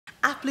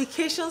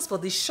Applications for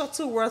the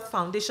Shuttleworth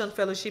Foundation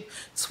Fellowship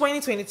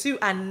 2022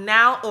 are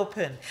now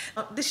open.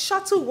 The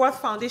Shuttleworth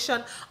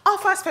Foundation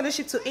offers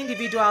fellowship to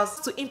individuals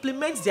to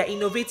implement their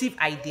innovative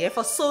idea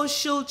for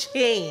social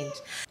change.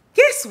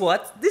 Guess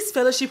what? This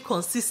fellowship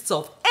consists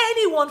of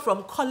anyone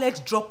from college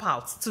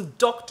dropouts to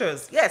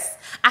doctors, yes,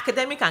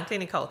 academic and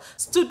clinical,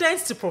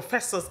 students to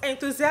professors,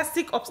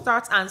 enthusiastic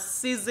upstarts and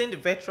seasoned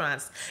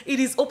veterans. It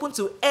is open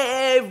to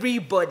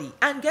everybody.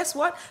 And guess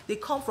what? They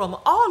come from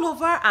all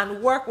over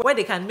and work where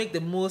they can make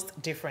the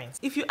most difference.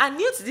 If you are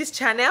new to this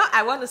channel,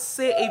 I want to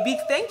say a big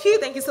thank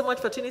you. Thank you so much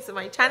for tuning to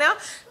my channel.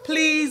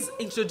 Please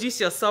introduce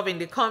yourself in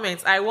the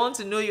comments. I want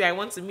to know you. I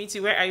want to meet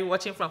you. Where are you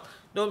watching from?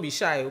 Don't be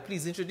shy.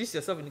 Please introduce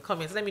yourself in the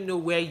comments. Let me know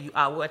where you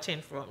are watching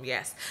from.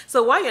 Yes.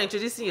 So while you're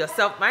introducing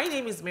yourself, my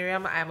name is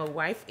Mariam. I'm a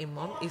wife, a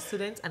mom, a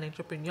student, an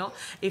entrepreneur,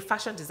 a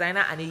fashion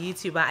designer, and a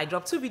YouTuber. I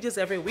drop 2 videos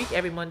every week,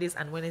 every Mondays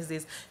and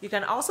Wednesdays. You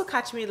can also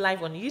catch me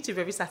live on YouTube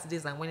every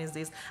Saturdays and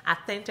Wednesdays at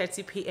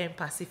 10:30 p.m.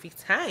 Pacific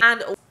time.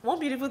 And one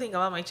beautiful thing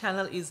about my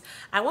channel is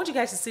I want you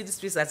guys to see this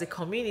place as a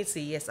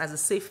community, yes, as a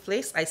safe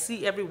place. I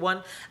see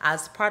everyone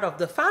as part of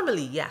the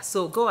family. Yeah.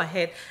 So go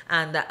ahead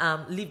and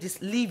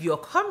leave your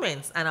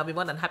comments, and I'll be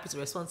more than happy to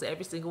respond to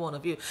every single one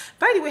of you.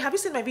 By the way, have you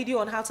seen my video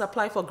on how to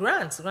apply for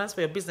grants for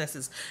your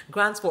businesses,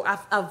 grants for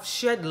I've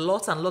shared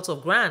lots and lots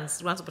of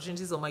grants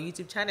opportunities on my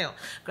YouTube channel,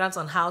 grants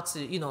on how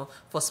to,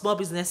 for small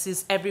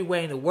businesses everywhere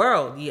in the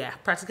world. Yeah,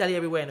 practically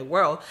everywhere in the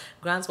world.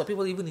 Grants for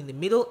people even in the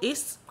Middle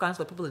East, grants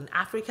for people in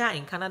Africa,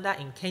 in Canada,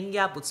 in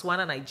Kenya,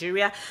 Botswana,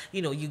 Nigeria,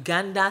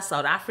 Uganda,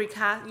 South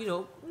Africa,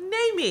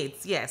 name it.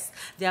 Yes,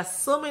 there are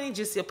so many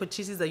juicy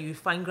opportunities that you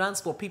find. Grants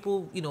for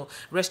people,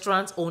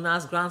 restaurant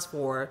owners, grants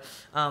for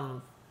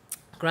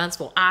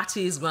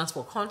artists, grants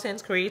for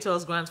content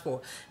creators, grants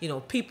for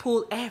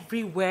people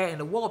everywhere in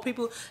the world,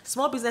 people,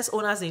 small business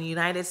owners in the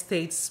United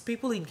States,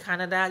 people in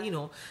Canada,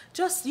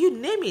 just you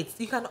name it.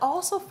 You can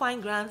also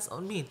find grants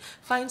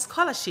find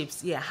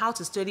scholarships. Yeah, how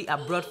to study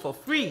abroad for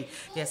free.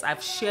 Yes,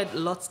 I've shared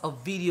lots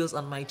of videos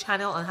on my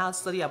channel on how to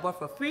study abroad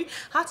for free,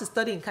 how to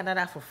study in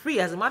Canada for free.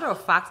 As a matter of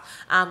fact,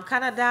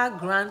 Canada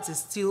grant is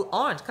still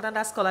on.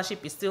 Canada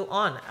scholarship is still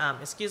on.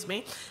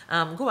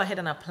 Go ahead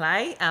and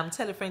apply.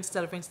 Tell a friend,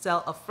 tell a friend,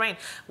 tell a friend.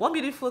 One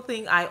beautiful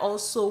thing I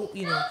also,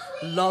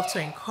 love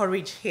to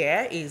encourage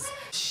here is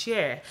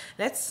share.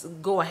 Let's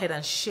go ahead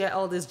and share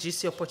all these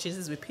juicy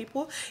opportunities with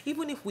people,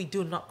 even if we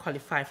do not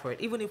qualify for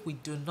it, even if we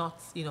do not,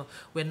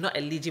 we're not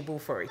eligible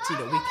for it.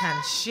 We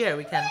can share.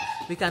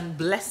 We can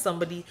bless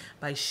somebody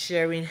by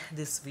sharing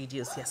these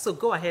videos. Yeah. So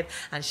go ahead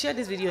and share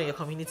this video in your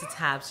community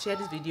tabs. Share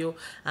this video.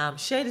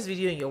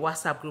 In your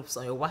WhatsApp groups,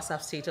 on your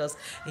WhatsApp status,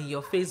 in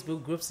your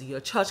Facebook groups, in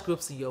your church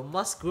groups, in your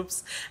mosque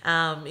groups,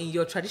 in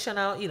your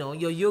traditional,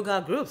 your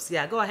yoga groups.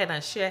 Yeah, go ahead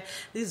and share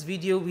this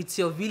video with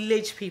your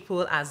village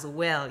people as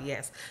well.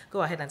 Yes,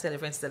 go ahead and tell a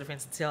friend,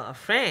 tell a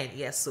friend.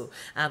 Yes, so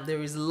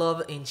there is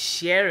love in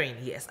sharing.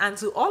 Yes, and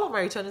to all of my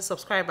returning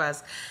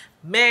subscribers,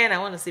 man, I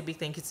want to say big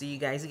thank you to you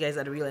guys. You guys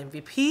are the real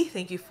MVP.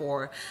 Thank you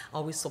for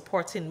always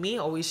supporting me,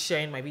 always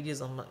sharing my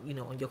videos on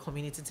on your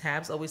community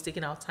tabs, always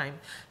taking out time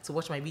to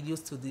watch my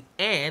videos to the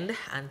end,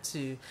 and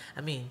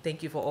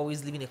thank you for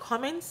always leaving a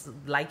comment,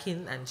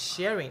 liking and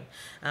sharing.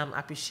 I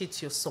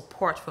appreciate your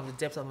support from the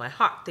depth of my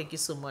heart. Thank you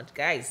so much,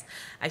 guys.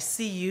 I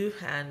see you,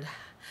 and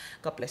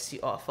God bless you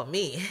all for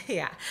me.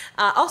 Yeah.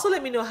 Also,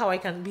 let me know how I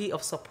can be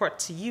of support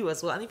to you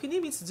as well. And if you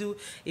need me to do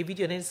a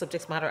video on any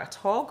subject matter at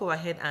all, go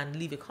ahead and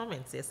leave a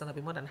comment. Yes, and I'll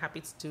be more than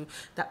happy to do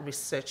that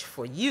research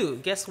for you.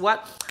 Guess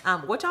what?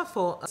 Watch out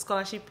for a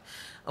scholarship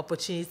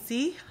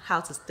opportunity,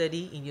 how to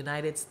study in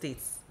United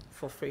States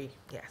for free.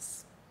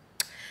 Yes.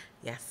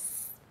 Yes.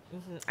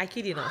 I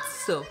kid you not.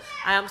 So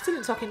I am still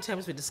in talking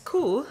terms with the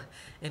school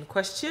in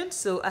question.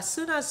 So as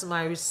soon as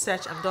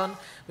I'm done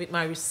with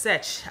my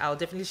research, I'll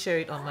definitely share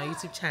it on my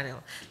YouTube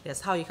channel. Yes,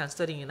 how you can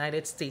study in the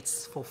United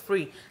States for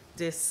free.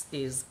 This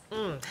is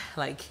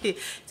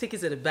take it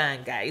to the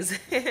bank, guys.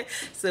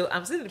 So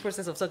I'm still in the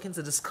process of talking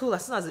to the school.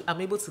 As soon as I'm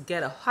able to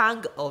get a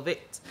hang of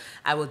it,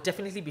 I will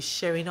definitely be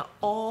sharing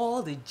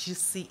all the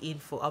juicy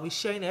info. I'll be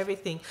sharing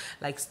everything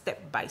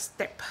step by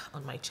step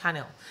on my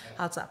channel.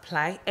 How to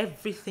apply,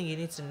 everything you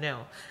need to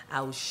know, I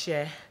will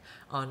share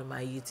on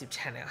my YouTube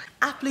channel.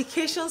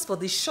 Applications for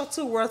the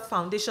Shuttleworth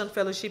Foundation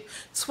Fellowship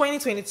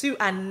 2022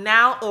 are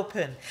now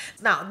open.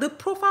 Now, the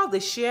profile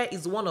they share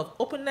is one of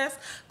openness,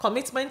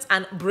 commitment,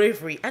 and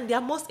bravery, and they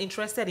are most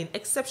interested in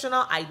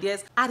exceptional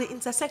ideas at the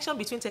intersection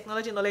between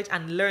technology, knowledge,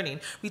 and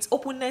learning, with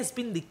openness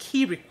being the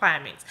key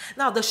requirement.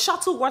 Now, the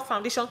Shuttleworth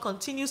Foundation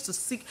continues to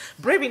seek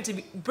brave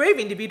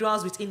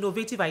individuals with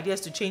innovative ideas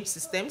to change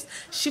systems,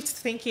 shift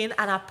thinking,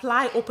 and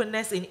apply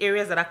openness in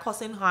areas that are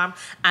causing harm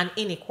and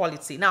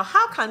inequality. Now,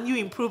 how can you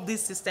improve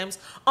these systems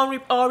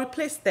or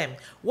replace them?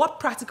 What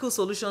practical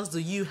solutions do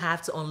you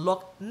have to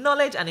unlock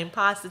knowledge and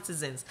empower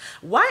citizens?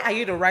 Why are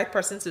you the right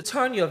person to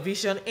turn your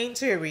vision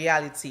into a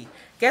reality?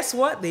 Guess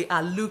what? They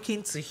are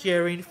looking to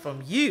hearing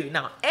from you.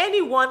 Now,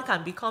 anyone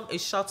can become a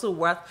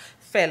Shuttleworth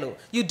Fellow.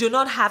 You do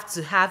not have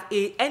to have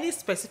any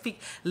specific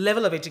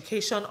level of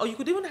education, or you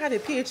could even have a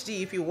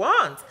PhD if you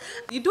want.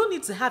 You don't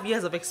need to have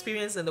years of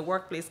experience in the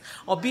workplace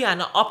or be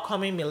an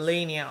upcoming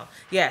millennial.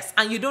 Yes,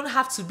 and you don't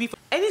have to be from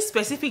any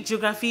specific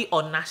geography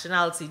or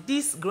nationality.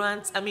 This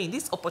grant,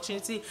 this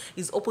opportunity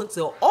is open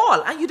to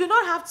all, and you do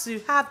not have to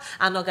have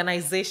an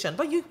organization,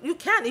 but you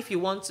can if you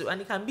want to,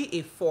 and it can be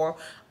a for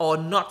or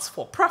not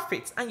for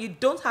profit, and you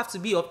don't have to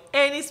be of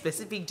any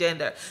specific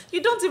gender.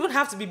 You don't even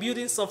have to be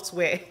building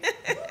software.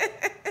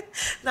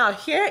 Now,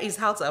 here is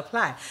how to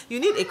apply. You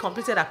need a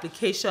completed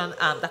application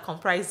that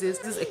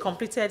comprises a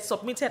completed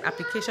submitted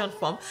application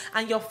form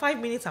and your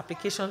 5-minute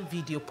application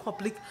video,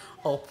 public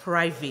or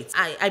private.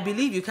 I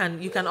believe you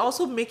can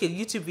also make a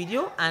YouTube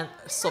video and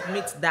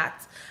submit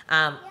that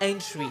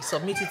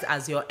submit it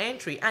as your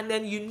entry. And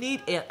then you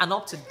need an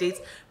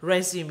up-to-date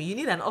resume. You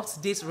need an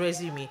up-to-date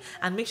resume,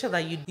 and make sure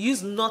that you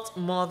use not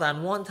more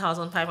than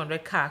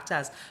 1,500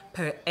 characters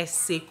per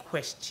essay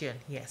question.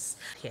 Yes.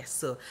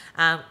 So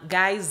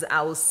guys,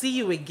 I will see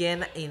you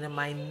again in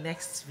my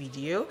next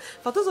video.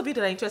 For those of you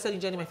that are interested in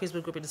joining my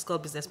Facebook group, it is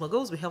called Business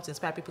Moguls. We help to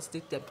inspire people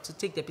to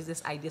take their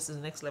business ideas to the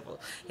next level.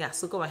 Yeah,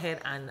 so go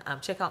ahead and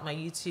check out my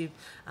YouTube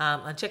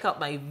and check out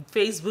my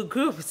Facebook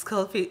group. It's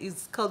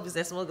called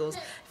Business Moguls.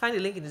 Find the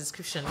link in the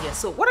description. Yeah,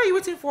 so what are you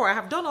waiting for? I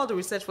have done all the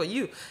research for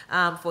you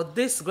for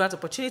this grant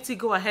opportunity.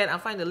 Go ahead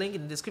and find the link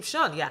in the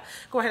description. Yeah,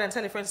 go ahead and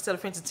tell a friend to tell a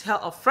friend to tell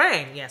a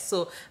friend. Yeah,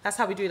 so that's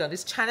how we do it on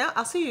this channel.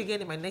 I'll see you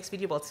again in my next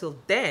video, but till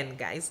then,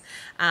 guys,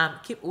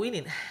 keep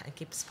winning and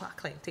keep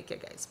sparkling. Take care,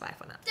 guys. Bye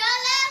for now.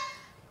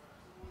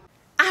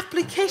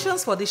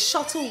 Applications for the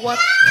Shuttleworth.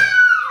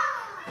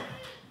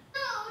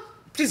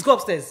 Please go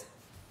upstairs.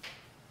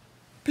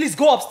 Please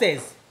go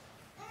upstairs.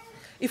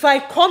 If I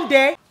come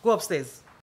there, go upstairs.